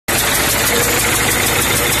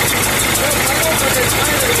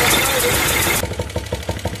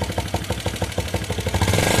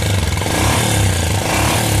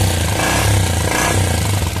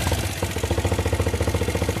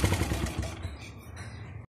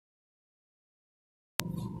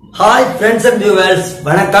Hi friends and viewers,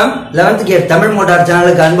 வணக்கம். 11th gear Tamil motor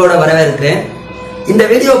சேனலுக்கு அன்போட வரவேற்கிறேன். இந்த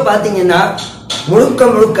வீடியோ பாத்தீங்கன்னா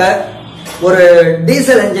முழுக்க ஒரு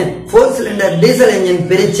diesel engine 4 cylinder diesel engine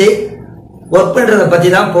பிரிச்சு வர்க் பண்றத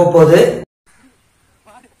பத்தி தான் போகுது.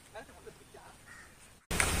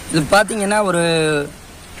 இது பாத்தீங்கன்னா ஒரு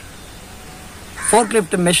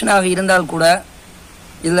ஃபோர்க்லிஃப்ட் மெஷினாக இருந்தால் கூட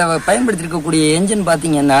இதுல பயன்படுத்தி இருக்கக்கூடிய என்ஜின்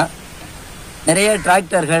பாத்தீங்கன்னா நிறைய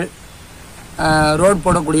டிராக்டர்கள், ரோட்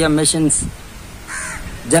போடக்கூடிய மெஷின்ஸ்,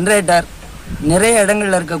 ஜெனரேட்டர், நிறைய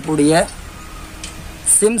இடங்களில் இருக்கக்கூடிய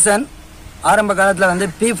சிம்சன் ஆரம்ப காலத்தில் வந்து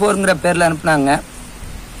P4ங்கிற பேரில் அனுப்புனாங்க.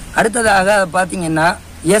 அடுத்ததாக பார்த்தீங்கன்னா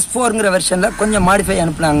S4ங்கிற வெர்ஷனில் கொஞ்சம் மாடிஃபை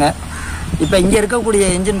அனுப்புனாங்க. இப்போ இங்கே இருக்கக்கூடிய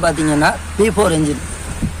என்ஜின் பார்த்தீங்கன்னா P4 என்ஜின்.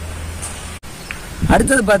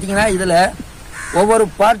 அடுத்தது பார்த்தீங்கன்னா இதில் ஒவ்வொரு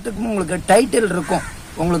பார்ட்டுக்கும் உங்களுக்கு டைட்டில் இருக்கும்.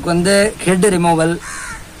 உங்களுக்கு வந்து head removal,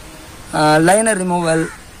 liner removal,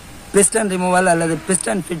 piston removal அல்லது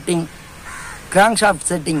பிஸ்டன் ஃபிட்டிங், கிராங்க்ஷாஃப்ட்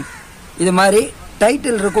செட்டிங், இது மாதிரி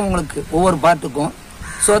டைட்டில் இருக்கும் உங்களுக்கு ஒவ்வொரு பார்ட்டுக்கும்.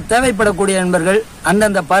 ஸோ தேவைப்படக்கூடிய நண்பர்கள்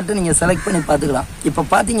அந்தந்த பார்ட்டு நீங்கள் செலக்ட் பண்ணி பார்த்துக்கலாம். இப்போ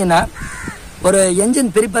பார்த்தீங்கன்னா ஒரு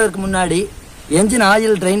என்ஜின் பிரிப்பதற்கு முன்னாடி என்ஜின்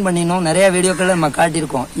ஆயில் ட்ரெயின் பண்ணிடணும். நிறையா வீடியோக்களில் நம்ம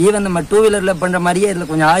காட்டியிருக்கோம். ஈவன் நம்ம 2 வீலரில் பண்ணுற மாதிரியே இதில்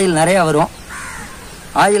கொஞ்சம் ஆயில் நிறையா வரும்.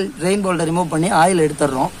 ஆயில் ட்ரெயின் போல்ட்டை ரிமூவ் பண்ணி ஆயில்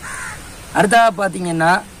எடுத்துடுறோம். அடுத்ததாக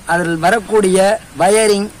பார்த்தீங்கன்னா அதில் வரக்கூடிய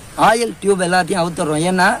வயரிங், ஆயில் டியூப் எல்லாத்தையும் அவுத்துடுறோம்.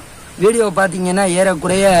 ஏன்னா வீடியோ பார்த்தீங்கன்னா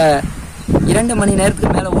ஏறக்குறைய 2 மணி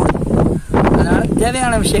நேரத்துக்கு மேலே ஓடும். அதனால்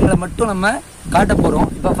தேவையான விஷயங்களை மட்டும் நம்ம காட்ட போகிறோம்.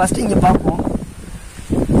 இப்போ ஃபஸ்ட்டு இங்கே பார்ப்போம்.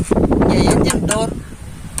 இங்கே என்ஜின் டோர்,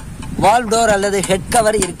 வால்வ் டோர் அல்லது ஹெட்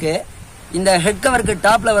கவர் இருக்குது. இந்த ஹெட் கவருக்கு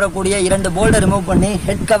டாப்பில் வரக்கூடிய 2 போல்ட்டை ரிமூவ் பண்ணி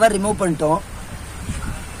ஹெட் கவர் ரிமூவ் பண்ணிட்டோம்.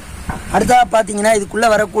 அடுத்ததாக பார்த்தீங்கன்னா இதுக்குள்ளே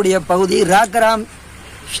வரக்கூடிய பகுதி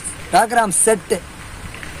ராக்கராம் செட்டு,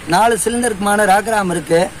 4 சிலிண்டருக்குமான ராக்கராம்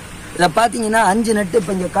இருக்குது. இதில் பார்த்தீங்கன்னா 5 நட்டு.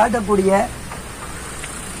 இப்போ இங்கே காட்டக்கூடிய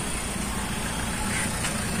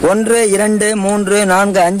 1 2 3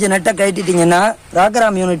 4 5 நட்டை கட்டிட்டிங்கன்னா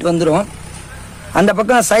ராக்கராம் யூனிட் வந்துடும். அந்த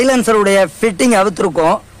பக்கம் சைலன்சருடைய ஃபிட்டிங்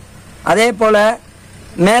அவுத்துருக்கும். அதே போல்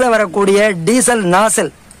மேலே வரக்கூடிய டீசல்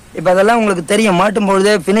நாசல், இப்போ அதெல்லாம் உங்களுக்கு தெரியும், மாட்டும்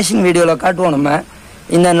பொழுது ஃபினிஷிங் வீடியோவில் காட்டுவோம். நம்ம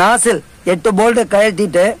இந்த நாசில் 8 போல்ட்டு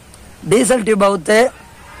கழட்டிட்டு டீசல் டியூப் அவுத்து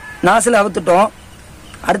நாசில் அவுத்துட்டோம்.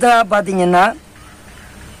 அடுத்ததாக பார்த்தீங்கன்னா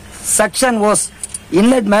சக்ஷன் ஓஸ்,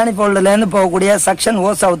 இன்லெட் மேனிஃபோல்டுலேருந்து போகக்கூடிய சக்ஷன்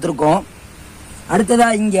ஓஸ் அவுத்துருக்கோம்.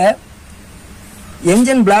 அடுத்ததாக இங்கே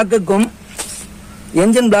என்ஜின் பிளாக்குக்கும்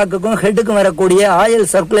ஹெட்டுக்கும் வரக்கூடிய ஆயில்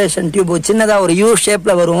சர்க்குலேஷன் டியூப் சின்னதாக ஒரு யூ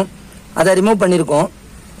ஷேப்பில் வரும், அதை ரிமூவ் பண்ணியிருக்கோம்.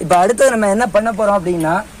 இப்போ அடுத்தது நம்ம என்ன பண்ண போகிறோம்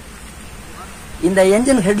அப்படின்னா, இந்த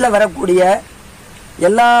என்ஜின் ஹெட்டில் வரக்கூடிய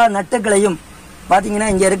எல்லா நட்டுகளையும்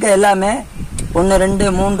பார்த்தீங்கன்னா இங்கே இருக்க எல்லாமே 1 2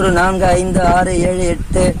 3 4 5 6 7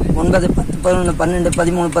 8 9 10 11 12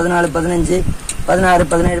 13 14 15 16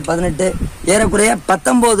 17 18 ஏறக்குறைய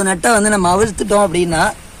 19 நட்டை வந்து நம்ம அவிழ்த்துட்டோம் அப்படின்னா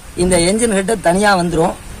இந்த என்ஜின் ஹெட்டை தனியாக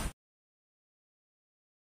வந்துடும்.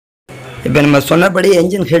 இப்போ நம்ம சொன்னபடி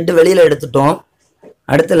என்ஜின் ஹெட்டு வெளியில் எடுத்துட்டோம்.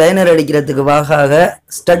 அடுத்து லைனர் அடிக்கிறதுக்கு வாகாக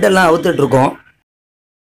ஸ்டட்டெல்லாம் அவுத்துட்ருக்கோம்.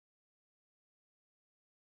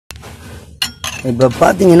 இப்போ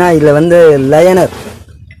பார்த்தீங்கன்னா இதில் வந்து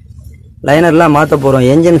லைனர்லாம் மாற்ற போகிறோம்.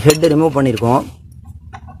 என்ஜின் ஹெட் ரிமூவ் பண்ணியிருக்கோம்.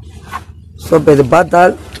 ஸோ இப்போ இது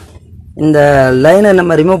பார்த்தால் இந்த லைனர்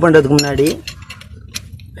நம்ம ரிமூவ் பண்ணுறதுக்கு முன்னாடி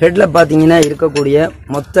ஹெட்டில் பார்த்தீங்கன்னா இருக்கக்கூடிய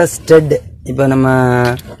மொத்த ஸ்டெட், இப்போ நம்ம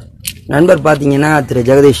நண்பர் பார்த்தீங்கன்னா திரு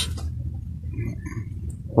ஜெகதீஷ்,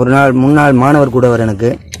 ஒரு நாள் முன்னாள் மாணவர் கூட வர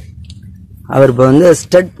எனக்கு, அவர் இப்போ வந்து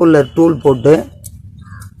ஸ்டெட் புல்லர் டூல் போட்டு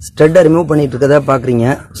ஸ்டெட்டை ரிமூவ் பண்ணிட்டு இருக்கதா பார்க்குறீங்க.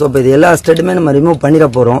 ஸோ இப்போ இது எல்லா ஸ்டெட்டுமே நம்ம ரிமூவ் பண்ணிட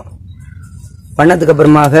போகிறோம். பண்ணதுக்கு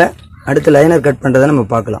அப்புறமாக அடுத்து லைனர் கட் பண்ணுறதை நம்ம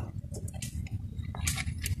பார்க்கலாம்.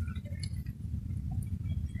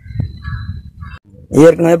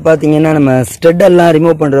 ஏற்கனவே பார்த்தீங்கன்னா நம்ம ஸ்டெட்டெல்லாம்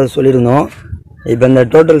ரிமூவ் பண்ணுறது சொல்லியிருந்தோம். இப்போ இந்த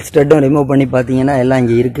டோட்டல் ஸ்டெட்டும் ரிமூவ் பண்ணி பார்த்தீங்கன்னா எல்லாம்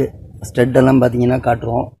இங்கே இருக்குது. ஸ்டெட்டெல்லாம் பார்த்தீங்கன்னா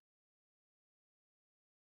காட்டுறோம்.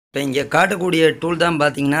 இப்போ இங்கே காட்டக்கூடிய டூல் தான்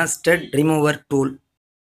பார்த்தீங்கன்னா ஸ்டெட் ரிமூவர் டூல்.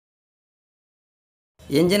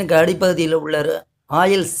 என்ஜினுக்கு அடிப்பகுதியில் உள்ள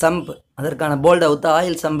ஆயில் சம்ப், அதற்கான போல்ட் அவுத்து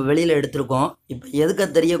ஆயில் சம்ப் வெளியில் எடுத்திருக்கோம். இப்போ எதுக்கு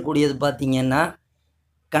தெரியக்கூடியது பார்த்தீங்கன்னா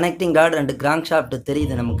connecting card and crank shaft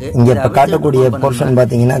தெரியுது நமக்கு. இங்கே இப்போ காட்டக்கூடிய போர்ஷன்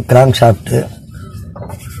பார்த்தீங்கன்னா கிராங்க் ஷாஃப்ட்,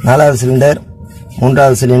 4வது சிலிண்டர்,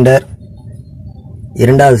 3வது சிலிண்டர்,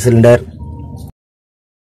 2வது சிலிண்டர்,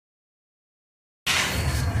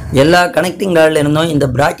 எல்லா கனெக்டிங் கார்டில் இருந்தும் இந்த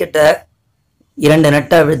ப்ராக்கெட்டை 2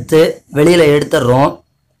 நட்டை விடுத்து வெளியில் எடுத்துடுறோம்.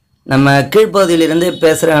 நம்ம கீழ்ப்பகுதியிலிருந்து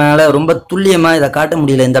பேசுகிறதுனால ரொம்ப துல்லியமாக இதை காட்ட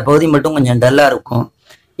முடியல. இந்த பகுதி மட்டும் கொஞ்சம் டல்லாக இருக்கும்.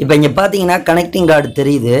 இப்போ இங்கே பார்த்தீங்கன்னா கனெக்டிங் கார்டு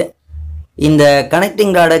தெரியுது. இந்த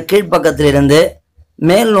கனெக்டிங் கார்டை கீழ்ப்பக்கத்திலிருந்து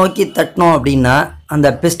மேல் நோக்கி தட்டினோம் அப்படின்னா அந்த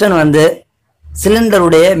பிஸ்டன் வந்து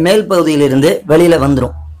சிலிண்டருடைய மேல் பகுதியிலிருந்து வெளியில்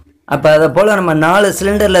வந்துடும். அப்போ அதை போல் நம்ம 4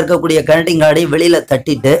 சிலிண்டரில் இருக்கக்கூடிய கனெக்டிங் கார்டை வெளியில்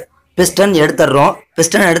தட்டிட்டு பிஸ்டன் எடுத்துடுறோம்.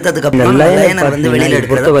 பிஸ்டன் எடுத்ததுக்கப்புறம் லைனர் வந்து வெளியில்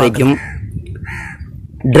எடுக்கிறத வரைக்கும்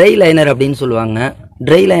ட்ரை லைனர் அப்படின்னு சொல்லுவாங்க.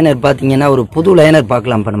 ட்ரை லைனர் பார்த்தீங்கன்னா ஒரு புது லைனர்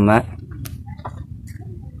பார்க்கலாம்.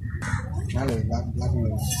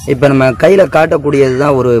 இப்போ நம்ம கையில் காட்டக்கூடியது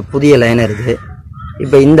தான் ஒரு புதிய லைனர் இது.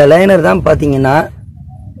 இப்போ இந்த லைனர் தான் பார்த்தீங்கன்னா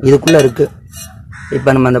இதுக்குள்ளே இருக்குது. இப்போ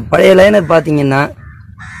நம்ம அந்த பழைய லைனர் பார்த்தீங்கன்னா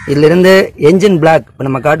இதிலிருந்து என்ஜின் பிளாக், இப்போ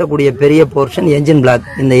நம்ம காட்டக்கூடிய பெரிய போர்ஷன் என்ஜின் பிளாக்.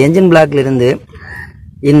 இந்த என்ஜின் பிளாக்லேருந்து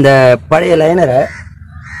இந்த பழைய லைனரை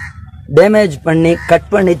டேமேஜ் பண்ணி கட்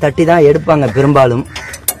பண்ணி தட்டி தான் எடுப்பாங்க பெரும்பாலும்.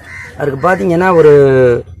 அதுக்கு பார்த்தீங்கன்னா ஒரு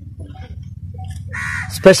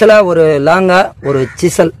ஸ்பெஷலாக ஒரு லாங்காக ஒரு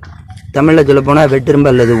சிசல், தமிழில் சொல்ல போனால்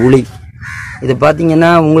வெட்டிரும்பு அல்லது உளி, இது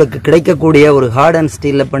பார்த்தீங்கன்னா உங்களுக்கு கிடைக்கக்கூடிய ஒரு ஹார்ட் அண்ட்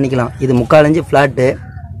ஸ்டீலில் பண்ணிக்கலாம். இது 3/4 இன்ச்சு ஃப்ளாட்டு,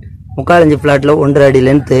 3/4 இன்ச்சு ஃப்ளாட்டில் 1.5 அடி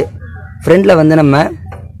லென்த்து. ஃப்ரண்ட்டில் வந்து நம்ம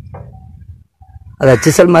அதை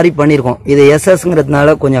சிசல் மாதிரி பண்ணியிருக்கோம். இது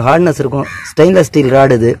எஸ்எஸ்ங்கிறதுனால கொஞ்சம் ஹார்ட்னஸ் இருக்கும். ஸ்டெயின்லெஸ் ஸ்டீல்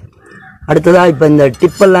ராடு இது. அடுத்ததாக இப்போ இந்த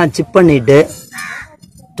டிப்பெல்லாம் சிப் பண்ணிவிட்டு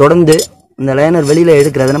தொடர்ந்து இந்த லைனர் வெளியில்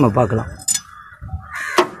எடுக்கிறத நம்ம பார்க்கலாம்.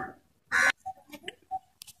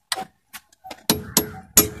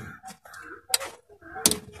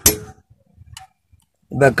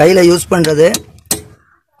 இப்போ கையில் யூஸ் பண்ணுறது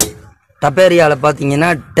டப்பேரியாவில் பார்த்தீங்கன்னா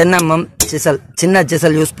 10 mm சிசல், சின்ன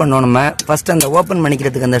சிசல் யூஸ் பண்ணோம். நம்ம ஃபஸ்ட் அந்த ஓப்பன்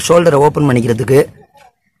பண்ணிக்கிறதுக்கு, அந்த ஷோல்டரை ஓப்பன் பண்ணிக்கிறதுக்கு,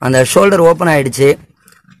 அந்த ஷோல்டர் ஓப்பன் ஆகிடுச்சு.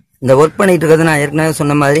 இந்த ஒர்க் பண்ணிகிட்டு இருக்கிறது நான் ஏற்கனவே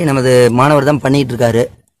சொன்ன மாதிரி நமது மாணவர் தான் பண்ணிகிட்டு இருக்காரு.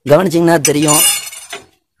 கவனிச்சிங்கன்னா தெரியும்,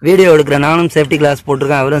 வீடியோ எடுக்கிற நானும் சேஃப்டி கிளாஸ்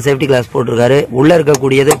போட்டிருக்கேன், அவரும் சேஃப்டி கிளாஸ் போட்டிருக்காரு. உள்ளே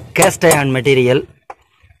இருக்கக்கூடியது கேஸ்ட் அயர்ன் மெட்டீரியல்.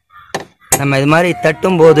 நம்ம இது மாதிரி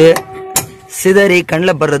தட்டும்போது சிதறி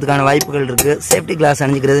கண்ணில் படுறதுக்கான வாய்ப்புகள் இருக்குது. சேஃப்டி கிளாஸ்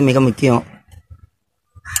அணிஞ்சிக்கிறது மிக முக்கியம்.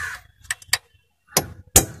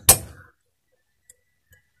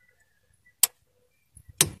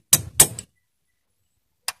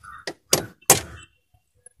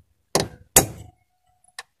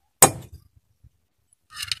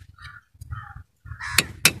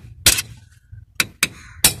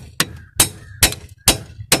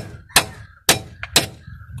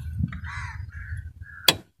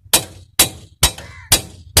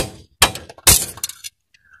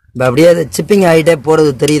 இப்போ அப்படியே அது சிப்பிங் ஆகிட்டே போகிறது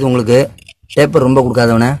தெரியுது உங்களுக்கு. டேப்பர் ரொம்ப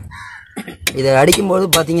கொடுக்காதவனே. இதை அடிக்கும்போது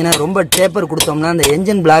பார்த்தீங்கன்னா ரொம்ப டேப்பர் கொடுத்தோம்னா அந்த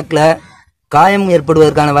என்ஜின் பிளாக்கில் காயம்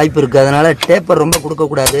ஏற்படுவதற்கான வாய்ப்பு இருக்குது. அதனால் டேப்பர் ரொம்ப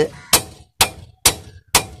கொடுக்கக்கூடாது.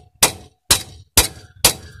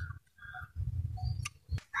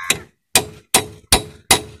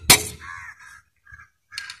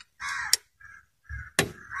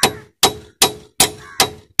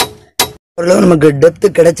 ஓரளவு நமக்கு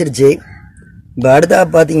டெப்த்து கிடச்சிருச்சு. இப்போ அடுத்தா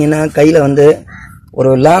பார்த்தீங்கன்னா கையில் வந்து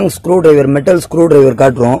ஒரு long screw driver, metal screw driver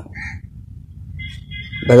காட்டுறோம்.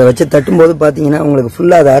 இப்போ அதை வச்சு தட்டும்போது பார்த்தீங்கன்னா உங்களுக்கு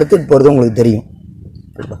ஃபுல்லாக அதை அறுத்துட்டு போகிறது உங்களுக்கு தெரியும்.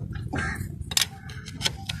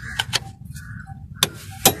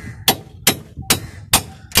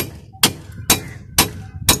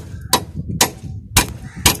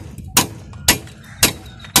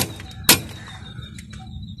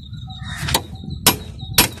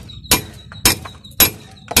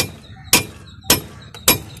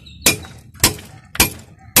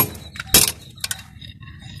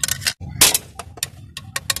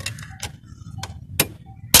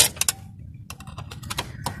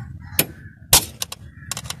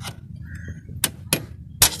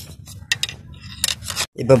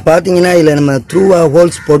 இப்போ பார்த்தீங்கன்னா இதில் நம்ம த்ரூவாக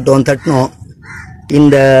ஹோல்ஸ் போட்டோம், தட்டினோம்.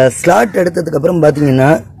 இந்த ஸ்லாட் எடுத்ததுக்கப்புறம் பார்த்தீங்கன்னா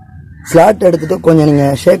ஸ்லாட் எடுத்துகிட்டு கொஞ்சம்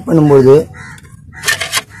நீங்கள் ஷேக் பண்ணும்போது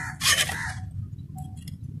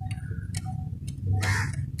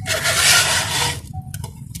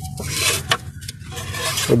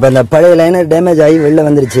இப்போ இந்த பழைய லைனர் டேமேஜ் ஆகி வெளில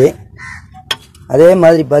வந்துருச்சு. அதே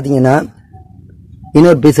மாதிரி பார்த்தீங்கன்னா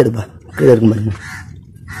இன்னொரு பீஸ் எடுப்பா, கீழே இருக்கும் பாருங்க.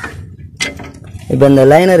 இப்போ இந்த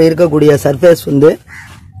லைனர் இருக்கக்கூடிய சர்ஃபேஸ் வந்து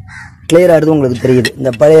கிளியர் ஆகிறது உங்களுக்கு தெரியுது. இந்த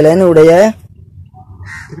பழைய லைனுடைய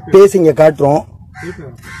பேஸ் இங்கே காட்டுறோம்.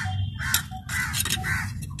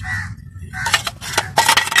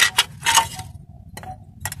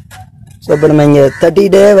 ஸோ இப்போ நம்ம இங்கே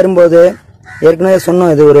தட்டிக்கிட்டே வரும்போது ஏற்கனவே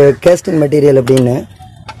சொன்னோம் இது ஒரு கேஸ்டிங் மெட்டீரியல் அப்படின்னு.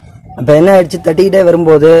 அப்போ என்ன ஆயிடுச்சு, தட்டிக்கிட்டே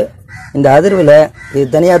வரும்போது இந்த அதிர்வில் இது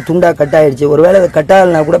தனியாக துண்டாக கட் ஆகிடுச்சு. ஒருவேளை அது கட்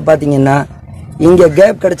ஆகலைனா கூட பார்த்தீங்கன்னா இங்கே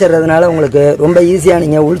கேப் கிடச்சிடுறதுனால உங்களுக்கு ரொம்ப ஈஸியாக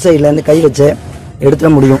நீங்கள் உள் சைட்லேருந்து கை வச்சு எடுத்துட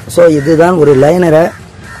முடியும். ஸோ இதுதான் ஒரு லைனரை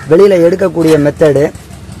வெளியில் எடுக்கக்கூடிய மெத்தடு.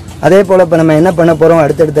 அதே போல் இப்போ நம்ம என்ன பண்ண போகிறோம்,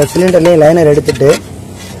 அடுத்தடுத்த சிலிண்டர்லேயும் லைனர் எடுத்துகிட்டு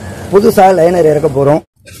புதுசாக லைனர் இறக்க போகிறோம்.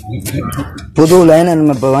 புது லைனர்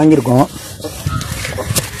நம்ம இப்போ வாங்கியிருக்கோம்.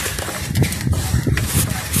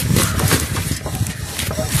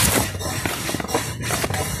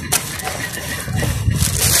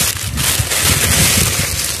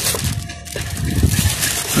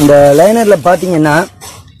 இந்த லைனரில் பார்த்தீங்கன்னா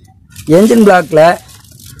என்ஜின் பிளாக்ல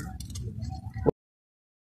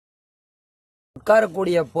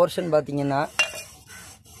உட்காரக்கூடிய போர்ஷன் பார்த்தீங்கன்னா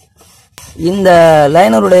இந்த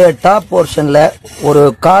லைனருடைய டாப் போர்ஷனில் ஒரு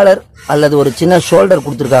காலர் அல்லது ஒரு சின்ன ஷோல்டர்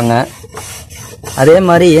கொடுத்துருக்காங்க. அதே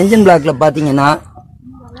மாதிரி என்ஜின் பிளாக்ல பார்த்தீங்கன்னா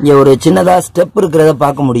இங்கே ஒரு சின்னதாக ஸ்டெப் இருக்கிறத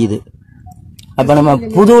பார்க்க முடியுது. அப்போ நம்ம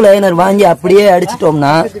புது லைனர் வாங்கி அப்படியே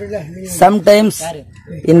அடிச்சிட்டோம்னா சம்டைம்ஸ்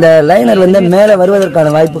இந்த லைனர் வந்து மேலே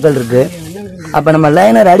வருவதற்கான வாய்ப்புகள் இருக்கு. அப்போ நம்ம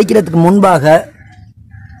லைனர் அடிக்கிறதுக்கு முன்பாக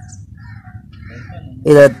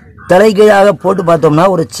இதை தலைகீழாக போட்டு பார்த்தோம்னா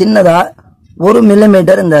ஒரு சின்னதாக 1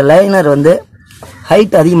 மில்லிமீட்டர் இந்த லைனர் வந்து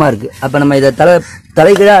ஹைட் அதிகமாக இருக்குது. அப்போ நம்ம இதை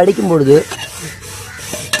தலைகீழாக அடிக்கும் பொழுது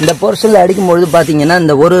இந்த போர்ஷனில் அடிக்கும் பொழுது பார்த்தீங்கன்னா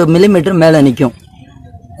இந்த 1 மில்லிமீட்டர் மேலே நிற்கும்.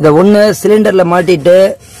 இதை ஒன்று சிலிண்டரில் மாட்டிட்டு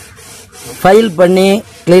ஃபைல் பண்ணி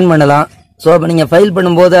க்ளீன் பண்ணலாம். ஸோ அப்போ நீங்கள் ஃபைல்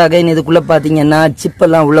பண்ணும்போது அகைன் இதுக்குள்ளே பார்த்தீங்கன்னா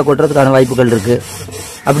சிப்பெல்லாம் உள்ளே கொட்டுறதுக்கான வாய்ப்புகள் இருக்குது.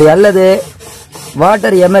 அப்படி அல்லது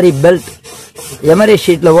வாட்டர் எமரி பெல்ட், எமரி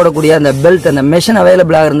ஷீட்டில் ஓடக்கூடிய அந்த பெல்ட், அந்த மெஷின்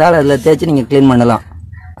அவைலபிளாக இருந்தால் அதில் தேய்ச்சி நீங்கள் க்ளீன் பண்ணலாம்.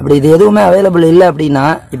 அப்படி இது எதுவுமே அவைலபிள் இல்லை அப்படின்னா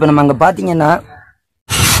இப்போ நம்ம அங்கே பார்த்தீங்கன்னா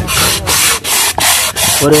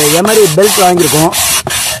ஒரு எமரி பெல்ட் வாங்கியிருக்கோம்.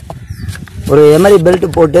 ஒரு எமரி பெல்ட்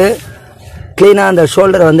போட்டு க்ளீனாக அந்த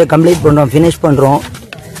ஷோல்டரை வந்து கம்ப்ளீட் பண்ணுறோம், ஃபினிஷ் பண்ணுறோம்.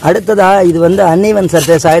 அடுத்ததாக இது வந்து அன்ஈவன்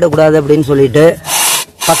சர்ஃபேஸ் ஆகிடக்கூடாது அப்படின்னு சொல்லிட்டு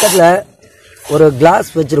பக்கத்தில் ஒரு கிளாஸ்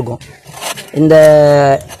வச்சுருக்கோம். இந்த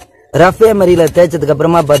ரஃப் எமரியில் தேய்ச்சதுக்கு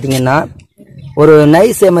அப்புறமா பார்த்தீங்கன்னா ஒரு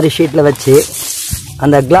நைஸ் எமரி ஷீட்டில் வச்சு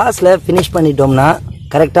அந்த கிளாஸில் ஃபினிஷ் பண்ணிட்டோம்னா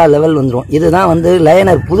கரெக்டாக லெவல் வந்துடும். இதுதான் வந்து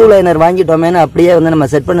லைனர், புது லைனர் வாங்கிட்டோமேனு அப்படியே வந்து நம்ம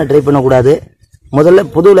செட் பண்ண ட்ரை பண்ணக்கூடாது. முதல்ல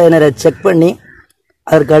புது லைனரை செக் பண்ணி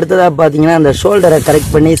அதற்கு அடுத்ததாக பார்த்தீங்கன்னா அந்த ஷோல்டரை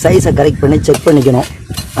கரெக்ட் பண்ணி சைஸை கரெக்ட் பண்ணி செக் பண்ணிக்கணும்.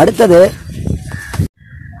 அடுத்தது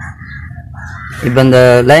இப்போ இந்த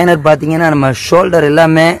லைனர் பார்த்தீங்கன்னா நம்ம ஷோல்டர்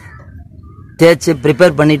எல்லாமே தேய்ச்சி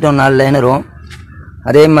ப்ரிப்பேர் பண்ணிட்டோம் 4 லைனரும்.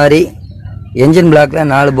 அதே மாதிரி என்ஜின் பிளாக்ல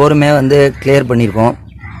 4 போருமே வந்து கிளியர் பண்ணியிருக்கோம்.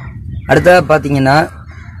 அடுத்ததாக பார்த்தீங்கன்னா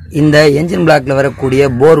இந்த என்ஜின் பிளாக்ல வரக்கூடிய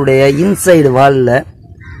போருடைய இன்சைடு வாலில்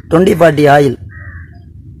 2040 ஆயில்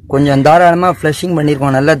கொஞ்சம் தாராளமாக ஃப்ளஷிங்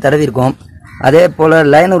பண்ணியிருக்கோம், நல்லா தடவிருக்கோம். அதே போல்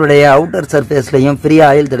லைனருடைய அவுட்டர் சர்ஃபேஸ்லையும்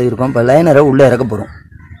ஃப்ரீயாக ஆயில் தடவிருக்கோம். இப்போ லைனரை உள்ளே இறக்க போகிறோம்.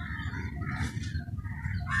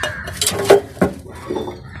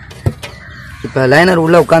 இப்போ லைனர்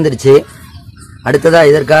உள்ளே உட்காந்துருச்சு. அடுத்ததாக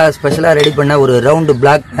இதற்காக ஸ்பெஷலாக ரெடி பண்ண ஒரு ரவுண்டு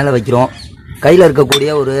பிளாக் மேலே வைக்கிறோம். கையில்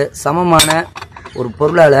இருக்கக்கூடிய ஒரு சமமான ஒரு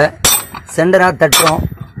பொருளால் சென்டராக தட்டுறோம்.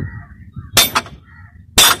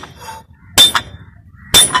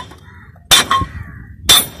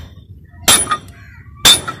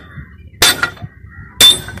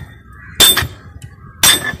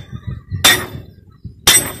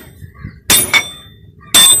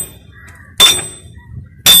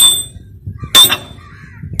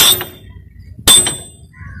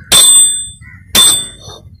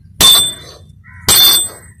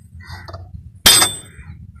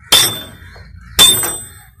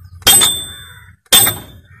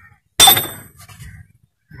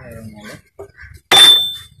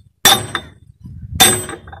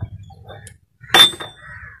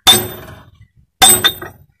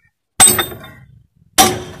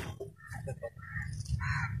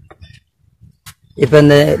 இப்போ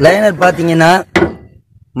இந்த லைனர் பார்த்தீங்கன்னா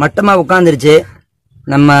மட்டமாக உட்காந்துருச்சு.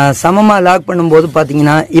 நம்ம சமமாக லாக் பண்ணும்போது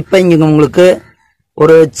பார்த்தீங்கன்னா இப்போ இங்கே உங்களுக்கு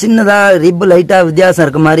ஒரு சின்னதாக ரிப்பு லைட்டாக வித்தியாசம்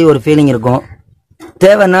இருக்க மாதிரி ஒரு ஃபீலிங் இருக்கும்.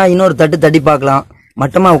 தேவைன்னா இன்னொரு தட்டு தட்டி பார்க்கலாம்.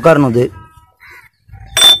 மட்டமாக உட்காரணும். இது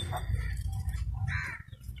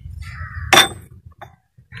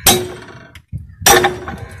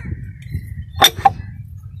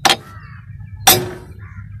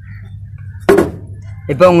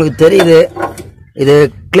இப்போ உங்களுக்கு தெரியுது, இது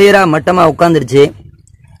கிளியராக மட்டமாக உட்காந்துருச்சு.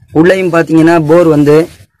 உள்ளேயும் பார்த்தீங்கன்னா போர் வந்து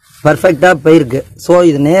பர்ஃபெக்டாக போயிருக்கு. ஸோ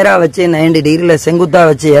இது நேராக வச்சு 90 டிகிரியில் செங்குத்தாக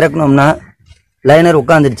வச்சு இறக்கணும்னா லைனர்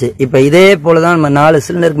உட்காந்துருச்சு. இப்போ இதே போல் தான் நம்ம 4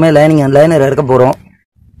 சிலிண்டருக்குமே லைனர் இறக்க போகிறோம்.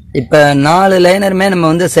 இப்போ 4 லைனருமே நம்ம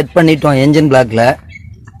வந்து செட் பண்ணிட்டோம். என்ஜின் பிளாக்ல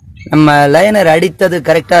நம்ம லைனர் அடித்தது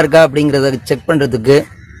கரெக்டாக இருக்கா அப்படிங்கிறத செக் பண்ணுறதுக்கு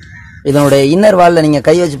இதனுடைய இன்னர் வாலில் நீங்கள்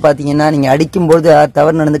கை வச்சு பார்த்தீங்கன்னா நீங்கள் அடிக்கும்போது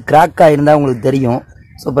தவறு நடந்து கிராக் ஆகிருந்தால் உங்களுக்கு தெரியும்.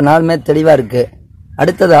 ஸோ இப்போ 4மே தெளிவாக இருக்குது.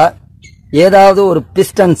 அடுத்ததாக ஏதாவது ஒரு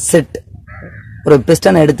பிஸ்டன் செட், ஒரு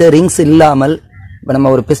பிஸ்டன் எடுத்து ரிங்ஸ் இல்லாமல், இப்போ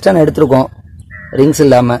நம்ம ஒரு பிஸ்டன் எடுத்துருக்கோம் ரிங்ஸ்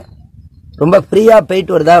இல்லாமல், ரொம்ப ஃப்ரீயாக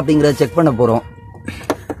போயிட்டு வருதா அப்படிங்கிறத செக் பண்ண போகிறோம்.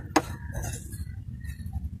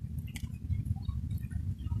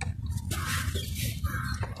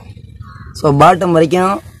 ஸோ பாட்டம்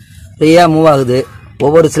வரைக்கும் ஃப்ரீயாக மூவ் ஆகுது.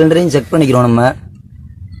 ஒவ்வொரு சிலிண்டரையும் செக் பண்ணிக்கிறோம் நம்ம.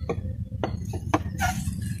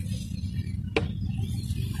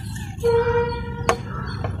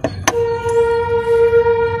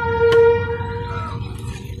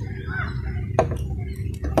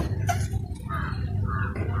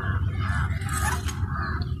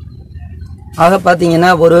 ஆக பார்த்தீங்கன்னா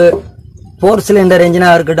ஒரு 4 சிலிண்டர்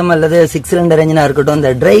என்ஜினாக இருக்கட்டும் அல்லது 6 சிலிண்டர் என்ஜினாக இருக்கட்டும் இந்த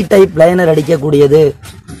ட்ரை டைப் லைனர் அடிக்கக்கூடியது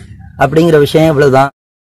அப்படிங்கிற விஷயம் இவ்வளவுதான்.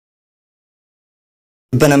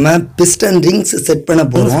 இப்போ நம்ம பிஸ்டன் ரிங்ஸ் செட் பண்ண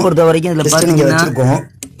போறோம். பொறுத்த வரைக்கும் இதில் பார்த்தீங்கன்னா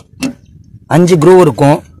 5 க்ரூவ்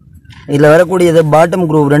இருக்கும். இதில் வரக்கூடியது பாட்டம்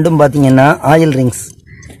க்ரூவ் ரெண்டும் பார்த்தீங்கன்னா ஆயில் ரிங்ஸ்.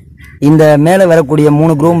 இந்த மேலே வரக்கூடிய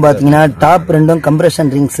 3 க்ரூவும் பார்த்தீங்கன்னா டாப் ரெண்டும்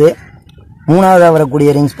கம்ப்ரெஷன் ரிங்ஸு. மூணாவதாக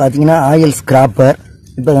வரக்கூடிய ரிங்ஸ் பார்த்தீங்கன்னா ஆயில் ஸ்கிராப்பர்.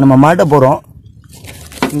 இப்போ இதை நம்ம மாட்ட போகிறோம்.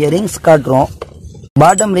 இங்கே ரிங்ஸ் காட்டுறோம்.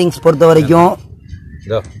 பாட்டம் ரிங்ஸ் பொறுத்த வரைக்கும்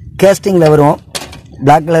கேஸ்டிங்கில் வரும்,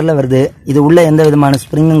 பிளாக் கலரில் வருது. இது உள்ள எந்த விதமான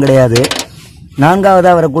ஸ்ப்ரிங்கும் கிடையாது.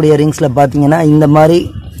 நான்காவதாக வரக்கூடிய ரிங்ஸில் பார்த்தீங்கன்னா இந்த மாதிரி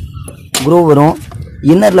க்ரூவ் வரும்.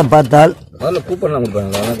 இன்னரில் பார்த்தால்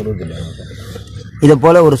இதை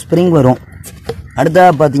போல் ஒரு ஸ்ப்ரிங் வரும்.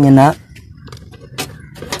 அடுத்ததாக பார்த்தீங்கன்னா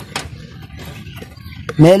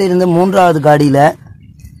மேலிருந்து 3வது காடியில்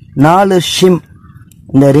 4 ஷிம்.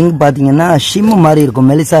 இந்த ரிங் பார்த்தீங்கன்னா ஷிம் மாதிரி இருக்கும்,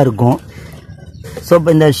 மெலிசாக இருக்கும். ஸோ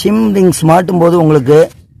இப்போ இந்த ஷிம் ரிங்ஸ் மாட்டும் போது உங்களுக்கு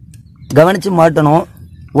கவனித்து மாட்டணும்.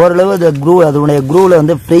 ஓரளவு இந்த அதனுடைய க்ரூவில்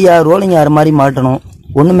வந்து ஃப்ரீயாக ரோலிங் ஆகிற மாதிரி மாட்டணும்.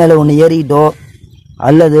 ஒன்று மேலே ஒன்று ஏறிக்கிட்டோ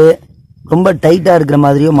அல்லது ரொம்ப டைட்டாக இருக்கிற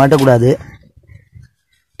மாதிரியோ மாட்டக்கூடாது.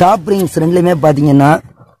 டாப் ரிங்ஸ் ரெண்டுலேயுமே பார்த்தீங்கன்னா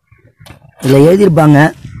இதில் எழுதியிருப்பாங்க,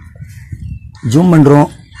 ஜூம் பண்ணுறோம்,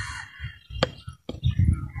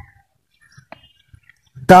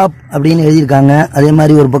 டாப் அப்படின்னு எழுதியிருக்காங்க. அதே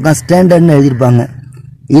மாதிரி ஒரு பக்கம் ஸ்டாண்டர்ட்னு எழுதியிருப்பாங்க.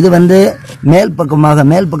 இது வந்து மேல்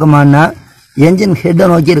பக்கமானா என்ஜின் ஹெட்டை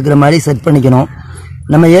நோக்கி இருக்கிற மாதிரி செட் பண்ணிக்கணும்.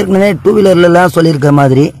 நம்ம ஏற்கனவே 2 வீலர்லாம் சொல்லியிருக்கிற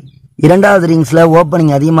மாதிரி 2வது ரிங்ஸில்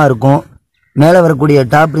ஓப்பனிங் அதிகமாக இருக்கும், மேலே வரக்கூடிய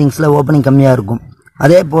டாப் ரிங்ஸில் ஓப்பனிங் கம்மியாக இருக்கும்.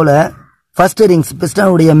 அதே போல் ஃபர்ஸ்ட் ரிங்ஸ்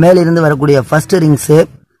பிஸ்டனுடைய மேலிருந்து வரக்கூடிய ஃபர்ஸ்ட் ரிங்ஸு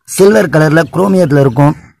சில்வர் கலரில் குரோமியத்தில்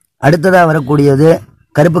இருக்கும். அடுத்ததாக வரக்கூடியது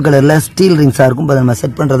கருப்பு கலரில் ஸ்டீல் ரிங்ஸாக இருக்கும். இப்போ நம்ம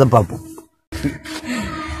செட் பண்ணுறதை பார்ப்போம்.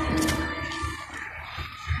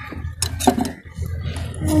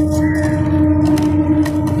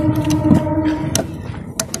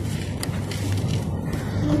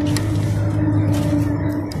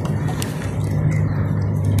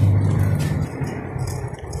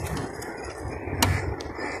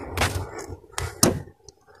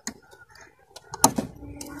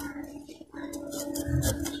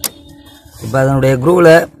 இப்போ அதனுடைய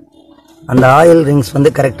க்ரூவில் அந்த ஆயில் ரிங்ஸ் வந்து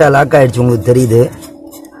கரெக்டாக லாக் ஆகிடுச்சு, உங்களுக்கு தெரியுது.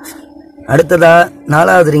 அடுத்ததாக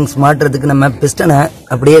 4வது ரிங்ஸ் மாட்டுறதுக்கு நம்ம பிஸ்டனை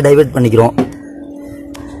அப்படியே டைவர்ட் பண்ணிக்கிறோம்.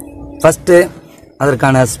 ஃபஸ்ட்டு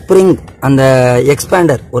அதற்கான ஸ்ப்ரிங், அந்த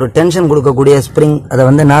எக்ஸ்பேண்டர், ஒரு டென்ஷன் கொடுக்கக்கூடிய ஸ்ப்ரிங், அதை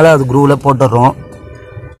வந்து 4வது க்ரூவில் போட்டுடுறோம்.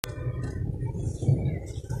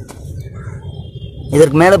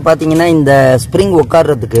 இதற்கு மேலே பார்த்தீங்கன்னா இந்த ஸ்ப்ரிங்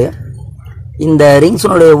உட்காடுறதுக்கு இந்த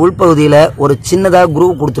ரிங்ஸனுடைய உள்பகுதியில் ஒரு சின்னதாக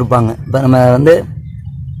க்ரூவ் கொடுத்துருப்பாங்க. இப்போ நம்ம வந்து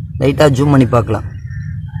லைட்டாக ஜூம் பண்ணி பார்க்கலாம்.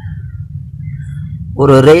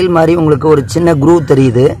 ஒரு ரெயில் மாதிரி உங்களுக்கு ஒரு சின்ன க்ரூவ்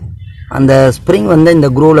தெரியுது. அந்த ஸ்ப்ரிங் வந்து இந்த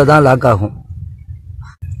க்ரூவில் தான் லாக் ஆகும்.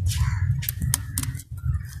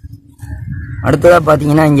 அடுத்ததாக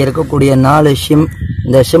பார்த்தீங்கன்னா இங்கே இருக்கக்கூடிய 4 ஷிம்,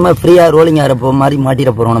 இந்த ஷிம்மை ஃப்ரீயாக ரோலிங் ஆகிறப்போ மாதிரி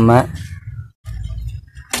மாட்டிட போகிறோம் நம்ம.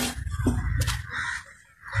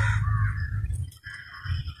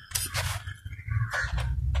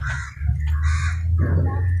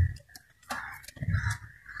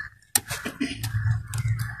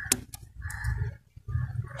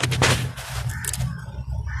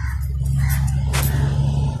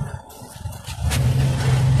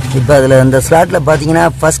 இப்போ அதில் இந்த ஸ்லாட்டில் பார்த்தீங்கன்னா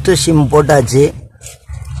ஃபஸ்ட்டு ஷிம் போட்டாச்சு.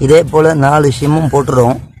 இதே போல் 4 ஷிம்மும்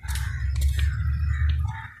போட்டுறோம்.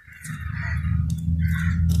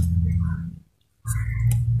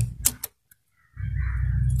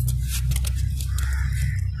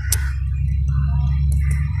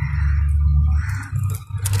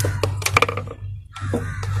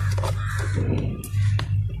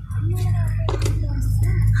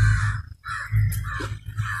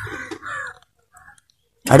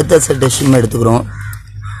 அடுத்த செட் ஷிம் எடுத்துக்கிறோம்.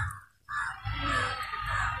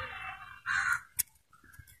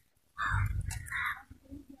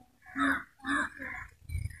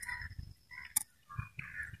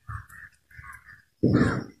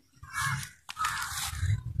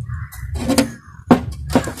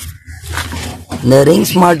 இந்த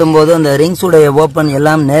ரிங்ஸ் மாட்டும் போது அந்த ரிங்ஸ் உடைய ஓப்பன்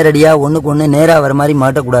எல்லாம் நேரடியாக ஒன்றுக்கு ஒன்று நேராக வர மாதிரி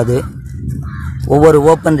மாட்டக்கூடாது. ஒவ்வொரு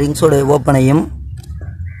ஓப்பன் ரிங்ஸ் உடைய ஓப்பனையும்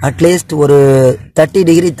அட்லீஸ்ட் ஒரு 30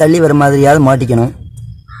 டிகிரி தள்ளி வர மாதிரியாவது மாட்டிக்கணும்.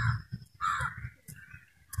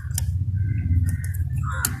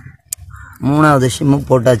 மூணாவது ஷிம்மு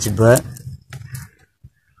போட்டாச்சு. இப்போ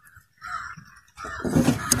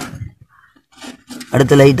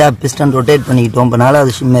அடுத்து லைட்டாக பிஸ்டன் ரொட்டேட் பண்ணிக்கிட்டோம். இப்போ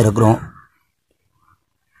 4வது ஷிம்மை இருக்கிறோம்.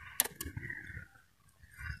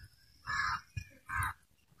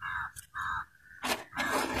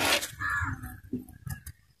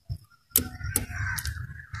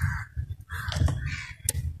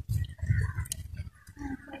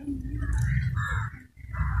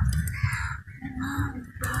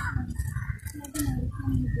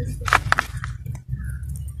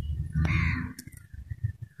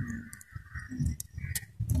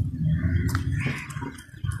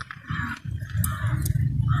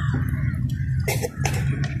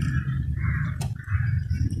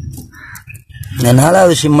 இந்த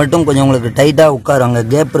 4வது ஷிம் மட்டும் கொஞ்சம் உங்களுக்கு டைட்டாக உட்காரும், அங்கே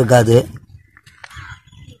கேப் இருக்காது.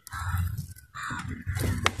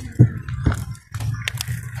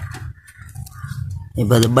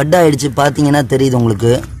 இப்போ அது பட் ஆகிடுச்சு, பார்த்தீங்கன்னா தெரியுது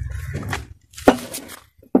உங்களுக்கு.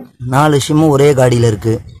 4 ஷிம்மும் ஒரே காடியில்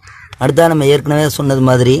இருக்குது. அடுத்தா நம்ம ஏற்கனவே சொன்னது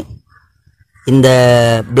மாதிரி இந்த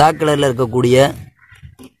பிளாக் கலரில் இருக்கக்கூடிய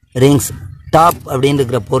ரிங்ஸ் டாப் அப்படின்னு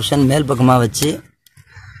இருக்கிற போர்ஷன் மேல் பக்கமாக வச்சு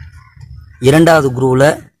 2வது குரூவில்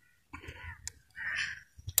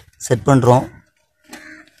செட் பண்ணுறோம்.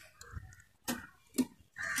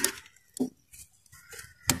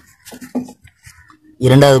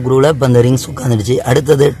 இரண்டாவது குரூவில் இப்போ அந்த ரிங்ஸ் உட்காந்துடுச்சு.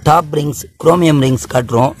 அடுத்தது டாப் ரிங்ஸ், குரோமியம் ரிங்ஸ்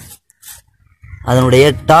காட்டுறோம். அதனுடைய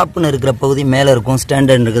டாப்னு இருக்கிற பகுதி மேலே இருக்கும்,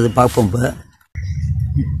 ஸ்டாண்டர்ட் இருக்குது. பார்ப்போம். இப்போ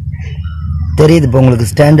தெரியுது இப்போ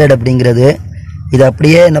உங்களுக்கு ஸ்டாண்டர்ட் அப்படிங்கிறது. இது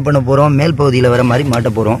அப்படியே என்ன பண்ண போகிறோம், மேல் பகுதியில் வர மாதிரி மாட்ட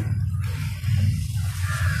போகிறோம்.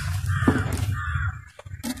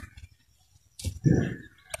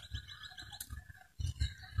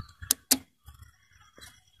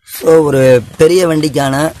 ஸோ ஒரு பெரிய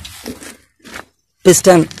வண்டிக்கான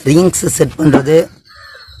பிஸ்டன் ரிங்ஸ் செட் பண்ணுறது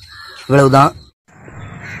இவ்வளவுதான்.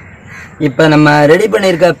 இப்போ நம்ம ரெடி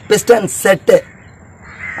பண்ணியிருக்க பிஸ்டன் செட்டு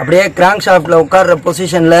அப்படியே கிராங்க் ஷாஃப்டில் உட்கார்ற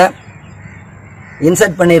பொசிஷனில்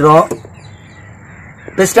இன்சர்ட் பண்ணிடுறோம்.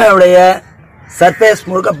 பிஸ்டனுடைய சர்ஃபேஸ்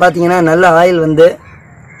முழுக்க பார்த்தீங்கன்னா நல்ல ஆயில் வந்து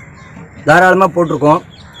தாராளமாக போட்டிருக்கோம்.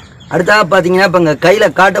 அடுத்தாக பார்த்தீங்கன்னா இப்போ இங்கே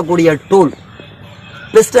கையில் காட்டக்கூடிய டூல்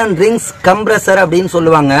பிஸ்டன் ரிங்ஸ் கம்ப்ரெசர் அப்படின்னு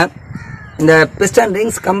சொல்லுவாங்க. இந்த பிஸ்டன்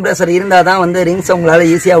ரிங்ஸ் கம்ப்ரெசர் இருந்தால் தான் வந்து ரிங்ஸை உங்களால்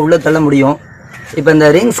ஈஸியாக உள்ளே தள்ள முடியும். இப்போ இந்த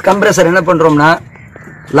ரிங்ஸ் கம்ப்ரெசர் என்ன பண்ணுறோம்னா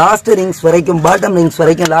லாஸ்ட் ரிங்ஸ் வரைக்கும், பாட்டம் ரிங்ஸ்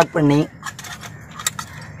வரைக்கும் லாக் பண்ணி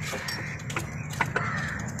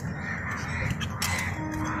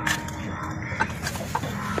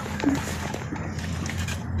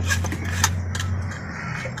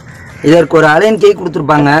இதற்கு ஒரு அலைன் கீ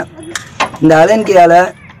கொடுத்துருப்பாங்க. இந்த அலைன் கீயால்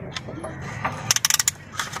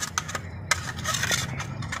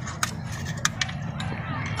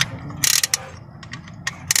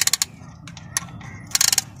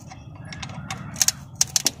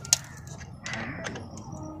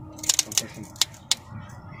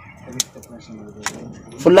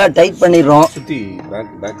ஃபுல்லாக டைட் பண்ணிடுறோம்.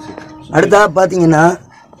 அடுத்தா பார்த்தீங்கன்னா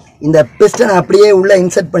இந்த பிஸ்டனை அப்படியே உள்ளே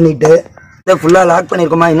இன்சர்ட் பண்ணிவிட்டு இதை ஃபுல்லாக லாக்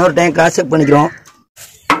பண்ணியிருக்கோமா, இன்னொரு டைம் கிராஸ் செக் பண்ணிக்கிறோம்.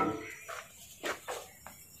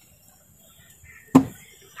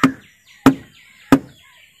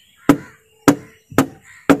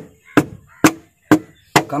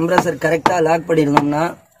 கம்ப்ரஸர் கரெக்டாக லாக் பண்ணியிருந்தோம்னா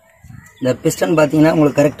இந்த பிஸ்டன் பார்த்தீங்கன்னா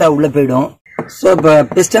உங்களுக்கு கரெக்டாக உள்ளே போயிடும். ஸோ இப்போ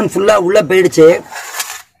பிஸ்டன் ஃபுல்லாக உள்ளே போயிடுச்சு.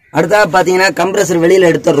 அடுத்ததாக பார்த்தீங்கன்னா கம்ப்ரஸர் வெளியில்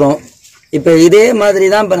எடுத்துடுறோம். இப்போ இதே மாதிரி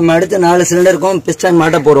தான் இப்போ நம்ம அடுத்து 4 சிலிண்டருக்கும் பிஸ்டன்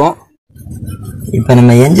மாட்ட போகிறோம். இப்போ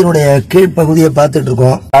நம்ம என்ஜினுடைய கீழ்ப்பகுதியை பார்த்துட்டு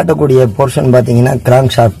இருக்கோம். காட்டக்கூடிய போர்ஷன் பார்த்தீங்கன்னா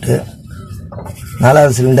கிராங்க் ஷாஃப்ட்டு,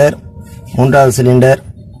 4வது சிலிண்டர், 3வது சிலிண்டர்,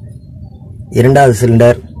 2வது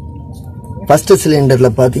சிலிண்டர். ஃபர்ஸ்ட்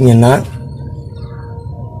சிலிண்டரில் பார்த்தீங்கன்னா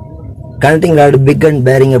connecting rod big and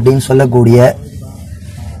bearing அப்படின்னு சொல்லக்கூடிய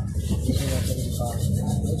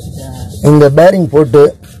இந்த பேரிங் போட்டு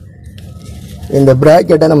இந்த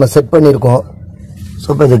பிராக்கெட்டை நம்ம செட் பண்ணியிருக்கோம். ஸோ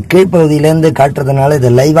இப்போ இது கீழ்ப்பகுதியிலேருந்து காட்டுறதுனால இதை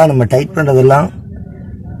லைவாக நம்ம டைட் பண்ணுறதெல்லாம்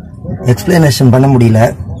எக்ஸ்பிளனேஷன் பண்ண முடியல.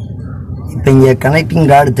 இப்போ இங்கே கனெக்டிங்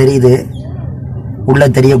ராடு தெரியுது, உள்ளே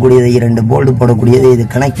தெரியக்கூடியது 2 போல்டு போடக்கூடியது, இது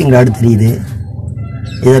கனெக்டிங் ராடு தெரியுது.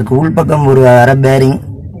 இதற்கு உள்பக்கம் ஒரு அரை பேரிங்,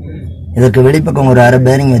 இதற்கு வெளிப்பக்கம் ஒரு அரை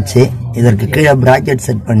பேரிங் வச்சு இதற்கு கீழே பிராக்கெட்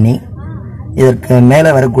செட் பண்ணி இதற்கு மேலே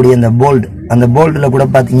வரக்கூடிய இந்த போல்டு, அந்த போல்டில் கூட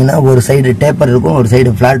பார்த்தீங்கன்னா ஒரு சைடு டேப்பர் இருக்கும், ஒரு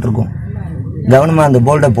சைடு ஃப்ளாட் இருக்கும். கவனமாக அந்த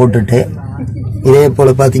போல்டை போட்டுட்டு இதே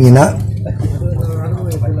போல் பார்த்தீங்கன்னா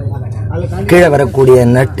கீழே வரக்கூடிய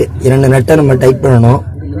நட்டு, 2 நட்டை நம்ம டைட் பண்ணணும்.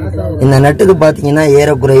 இந்த நட்டுக்கு பார்த்தீங்கன்னா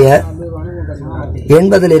ஏறக்குறைய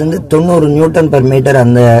 80 to 90 நியூட்டன் பெர் மீட்டர்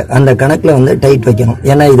அந்த கணக்கில் வந்து டைட் வைக்கணும்.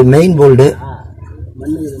 ஏன்னா இது மெயின் போல்டு,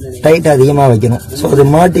 டைட் அதிகமாக வைக்கணும். ஸோ அது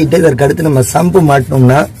மாட்டிட்டு இதற்கு அடுத்து நம்ம சம்பு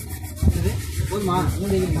மாட்டினோம்னா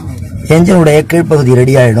என்ஜினுடைய கீழ்ப்பகுதி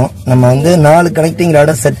ரெடி ஆகிடும். நம்ம வந்து 4 கனெக்டிங்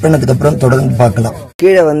ராடை செட் பண்ணதுக்கு அப்புறம் தொடர்ந்து பார்க்கலாம்.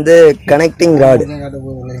 கீழே வந்து கனெக்டிங் ராடு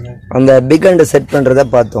அந்த பிக் அண்ட் செட் பண்ணுறத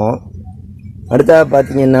பார்த்தோம். அடுத்ததாக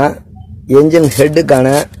பார்த்தீங்கன்னா என்ஜின் ஹெட்டுக்கான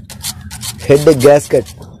ஹெட்டு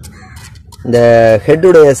கேஸ்கட், இந்த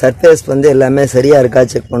ஹெட்டுடைய சர்ஃபேஸ் வந்து எல்லாமே சரியாக இருக்கா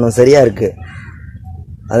செக் பண்ணோம். சரியாக இருக்குது,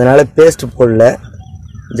 அதனால் பேஸ்ட் போடல,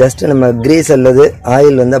 ஜஸ்ட் நம்ம கிரீஸ் அல்லது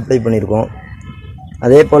ஆயில் வந்து அப்ளை பண்ணியிருக்கோம்.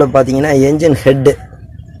 அதே போல் பார்த்தீங்கன்னா என்ஜின் ஹெட்டு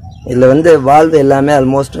இதில் வந்து வால்வு எல்லாமே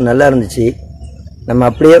ஆல்மோஸ்ட் நல்லா இருந்துச்சு. நம்ம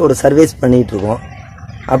அப்படியே ஒரு சர்வீஸ் பண்ணிகிட்ருக்கோம்.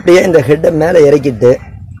 அப்படியே இந்த ஹெட்டை மேலே இறக்கிட்டு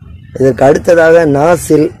இதற்கு அடுத்ததாக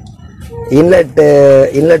நாசில்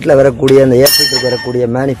இன்லெட்டில் வரக்கூடிய அந்த ஏர் ஃபில்டருக்கு வரக்கூடிய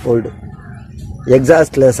மேனிஃபோல்டு,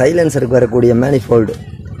 எக்ஸாஸ்டில் சைலன்சருக்கு வரக்கூடிய மேனிஃபோல்டு,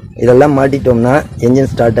 இதெல்லாம் மாட்டிட்டோம்னா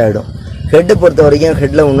என்ஜின் ஸ்டார்ட் ஆகிடும். ஹெட்டை பொறுத்த வரைக்கும்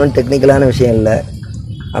ஹெட்டில் ஒன்றும் டெக்னிக்கலான விஷயம் இல்லை.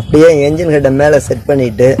 அப்படியே என்ஜின் ஹெட்டை மேலே செட்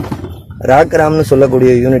பண்ணிவிட்டு ராக்ராம்னு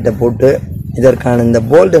சொல்லக்கூடிய யூனிட்டை போட்டு இதற்கான இந்த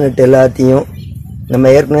போல்டு நெட் எல்லாத்தையும் நம்ம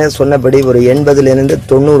ஏற்கனவே சொன்னபடி ஒரு 80லேருந்து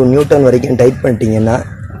 90 நியூட்டன் வரைக்கும் டைட் பண்ணிட்டீங்கன்னா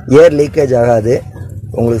ஏர் லீக்கேஜ் ஆகாது,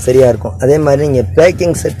 உங்களுக்கு சரியாக இருக்கும். அதே மாதிரி நீங்கள்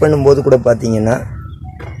பேக்கிங் செட் பண்ணும்போது கூட பார்த்தீங்கன்னா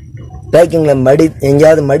பேக்கிங்கில்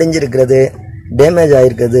எங்கேயாவது மடிஞ்சிருக்கிறது, டேமேஜ்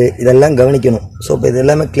ஆகிருக்கிறது, இதெல்லாம் கவனிக்கணும். ஸோ இப்போ இது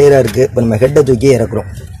எல்லாமே கிளியராக இருக்குது. இப்போ நம்ம ஹெட்டை தூக்கி இறக்குறோம்.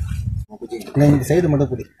 இந்த சைடு மட்டும்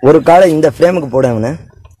குடி. ஒரு காலை இந்த ஃப்ரேமுக்கு போட அவனை.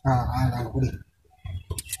 குடி.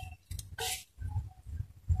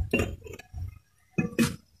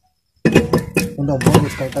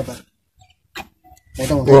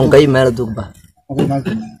 உன் கை மேலே தூக்குப்பா.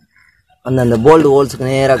 அந்த போல்டு ஹோல்ஸுக்கு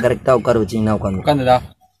நேராக கரெக்டாக உட்கார வச்சிங்கன்னா உட்காந்துதா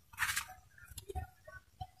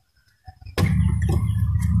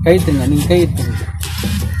கை தருங்க. நீங்கள் கை எடுத்துங்க.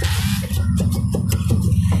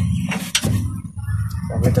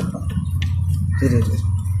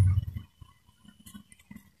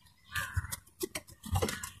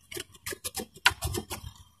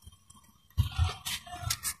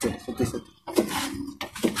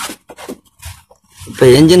 இப்போ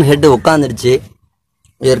என்ஜின் ஹெட்டு உட்காந்துருச்சு.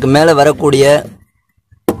 இதற்கு மேலே வரக்கூடிய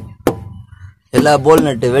எல்லா போல்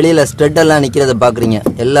நட்டு வெளியில் ஸ்டெட்டெல்லாம் நிற்கிறத பார்க்குறீங்க.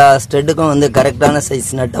 எல்லா ஸ்டெட்டுக்கும் வந்து கரெக்டான சைஸ்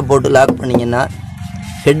நட்டை போட்டு லாக் பண்ணிங்கன்னா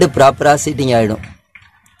ஹெட்டு ப்ராப்பராக சீட்டிங் ஆகிடும்.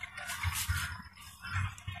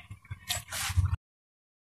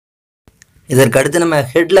 இதற்கடுத்து நம்ம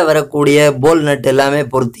ஹெட்டில் வரக்கூடிய போல் நட் எல்லாமே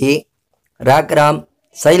பொருத்தி ராக்ராம்,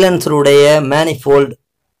 சைலன்சருடைய மேனிஃபோல்டு,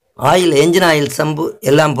 ஆயில், என்ஜின் ஆயில் சம்பு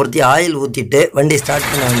எல்லாம் பொருத்தி ஆயில் ஊற்றிட்டு வண்டி ஸ்டார்ட்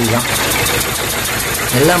பண்ண வேண்டியதான்.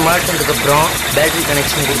 எல்லாம் மாட்டினதுக்கப்புறம் பேட்டரி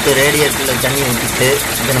கனெக்ஷன் கொடுத்து ரேடியேட்டரில் தண்ணி ஊற்றிட்டு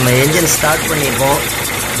இப்போ நம்ம என்ஜின் ஸ்டார்ட் பண்ணியிருக்கோம்.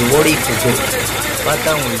 இது ஓடிட்டுருக்கு,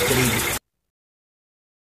 பார்த்தா உங்களுக்கு தெரியுது.